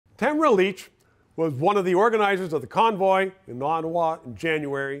Tamara Lich was one of the organizers of the convoy in Ottawa in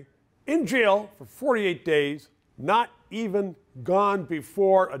January, in jail for 48 days, not even gone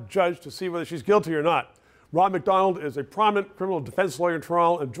before a judge to see whether she's guilty or not. Robb MacDonald is a prominent criminal defense lawyer in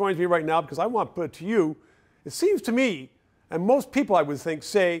Toronto and joins me right now because I want to put it to you. It seems to me, and most people I would think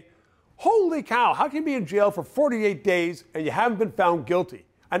say, holy cow, how can you be in jail for 48 days and you haven't been found guilty?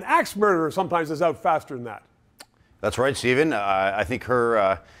 An axe murderer sometimes is out faster than that. That's right, Stephen. I think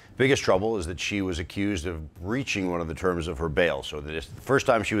her biggest trouble is that she was accused of breaching one of the terms of her bail. So the first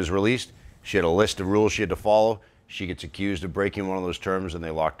time she was released, she had a list of rules she had to follow. She gets accused of breaking one of those terms and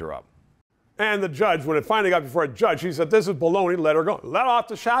they locked her up. And the judge, when it finally got before a judge, he said, this is baloney, let her go. Let off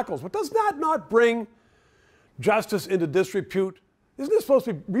the shackles. But does that not bring justice into disrepute? Isn't it supposed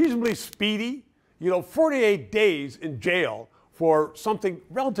to be reasonably speedy? 48 days in jail for something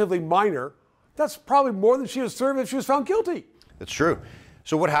relatively minor, that's probably more than she would serve if she was found guilty. That's true.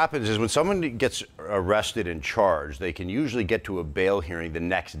 So what happens is when someone gets arrested and charged, they can usually get to a bail hearing the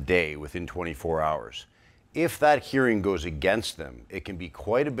next day within 24 hours. If that hearing goes against them, it can be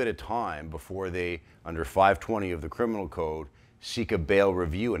quite a bit of time before they, under 520 of the criminal code, seek a bail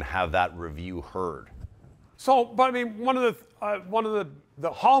review and have that review heard. So, but I mean, one of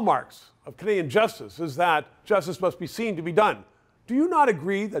the hallmarks of Canadian justice is that justice must be seen to be done. Do you not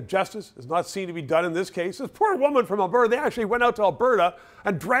agree that justice is not seen to be done in this case? This poor woman from Alberta, they actually went out to Alberta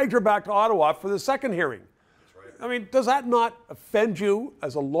and dragged her back to Ottawa for the second hearing. That's right. I mean, does that not offend you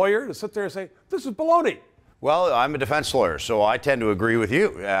as a lawyer to sit there and say, this is baloney? Well, I'm a defense lawyer, so I tend to agree with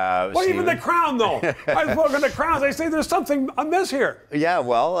you. Well, even the Crown, though. I've spoken to the Crown. They say there's something amiss here. Yeah,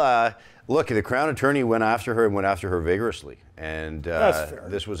 well, look, the Crown attorney went after her and went after her vigorously. And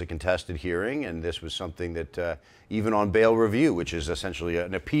this was a contested hearing, and this was something that even on bail review, which is essentially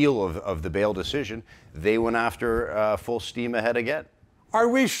an appeal of the bail decision, they went after full steam ahead again. Are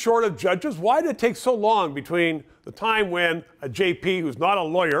we short of judges? Why did it take so long between the time when a JP, who's not a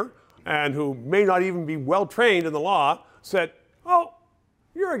lawyer and who may not even be well trained in the law, said, oh,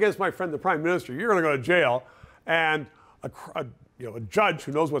 you're against my friend the Prime Minister, you're going to go to jail, and a judge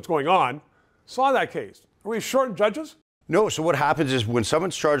who knows what's going on saw that case? Are we short of judges? No, so what happens is when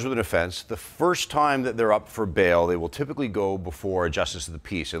someone's charged with an offense, the first time that they're up for bail, they will typically go before a justice of the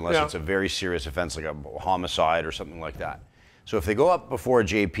peace, unless it's a very serious offense like a homicide or something like that. So if they go up before a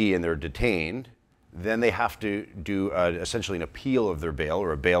JP and they're detained, then they have to do essentially an appeal of their bail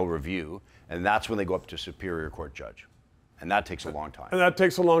or a bail review, and that's when they go up to a Superior Court judge. And that takes a long time. And that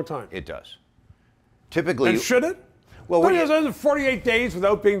takes a long time. It does. Typically. And should it? Well, doesn't 48 days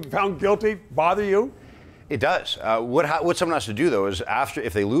without being found guilty bother you? It does. What someone has to do, though, is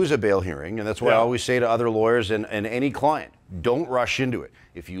if they lose a bail hearing, and that's what I always say to other lawyers and any client, don't rush into it.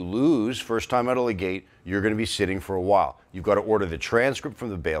 If you lose first time out of the gate, you're going to be sitting for a while. You've got to order the transcript from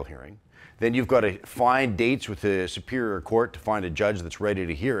the bail hearing. Then you've got to find dates with the Superior Court to find a judge that's ready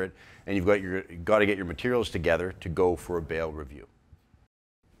to hear it, and you've got to get your materials together to go for a bail review.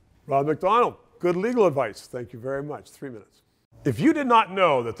 Robb MacDonald, good legal advice. Thank you very much. 3 minutes. If you did not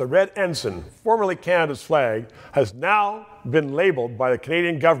know that the red ensign, formerly Canada's flag, has now been labeled by the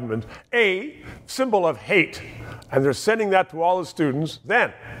Canadian government a symbol of hate, and they're sending that to all the students,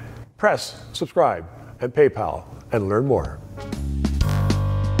 then press subscribe and PayPal and learn more.